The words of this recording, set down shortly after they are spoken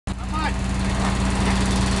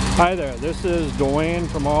Hi there, this is Dwayne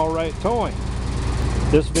from All Right Towing.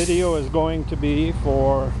 This video is going to be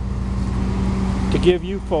to give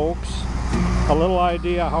you folks a little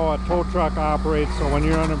idea how a tow truck operates, so when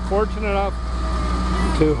you're unfortunate enough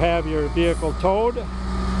to have your vehicle towed,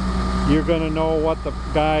 you're going to know what the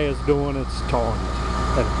guy is doing that's towing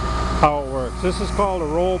it and how it works. This is called a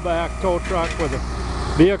rollback tow truck, where the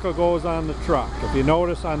vehicle goes on the truck. If you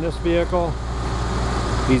notice on this vehicle,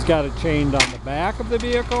 he's got it chained on the back of the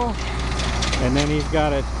vehicle, and then he's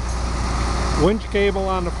got a winch cable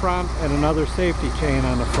on the front and another safety chain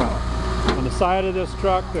on the front. On the side of this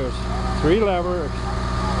truck, there's 3 levers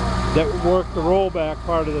that work the rollback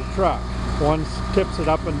part of the truck. One tips it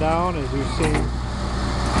up and down, as you've seen.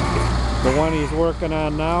 The one he's working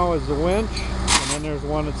on now is the winch, and then there's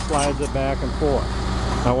one that slides it back and forth.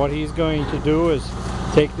 Now what he's going to do is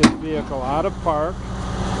take this vehicle out of park,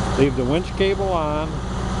 leave the winch cable on,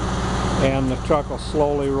 and the truck will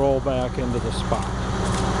slowly roll back into the spot.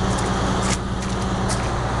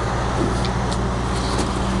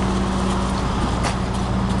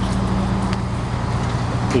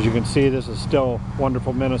 As you can see, this is still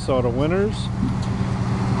wonderful Minnesota winters.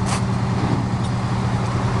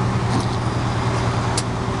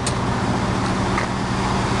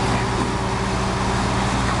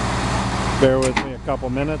 Bear with me a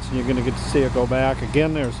couple minutes and you're going to get to see it go back.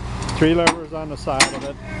 Again, there's 3 levers on the side of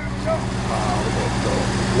it.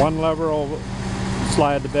 One lever will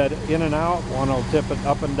slide the bed in and out, one will tip it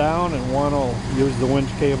up and down, and one will use the winch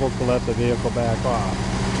cable to let the vehicle back off.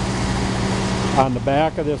 On the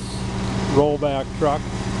back of this rollback truck,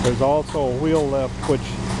 there's also a wheel lift, which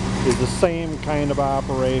is the same kind of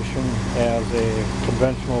operation as a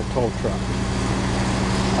conventional tow truck.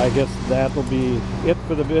 I guess that'll be it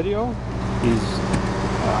for the video.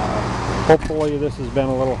 Hopefully this has been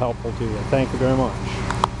a little helpful to you. Thank you very much.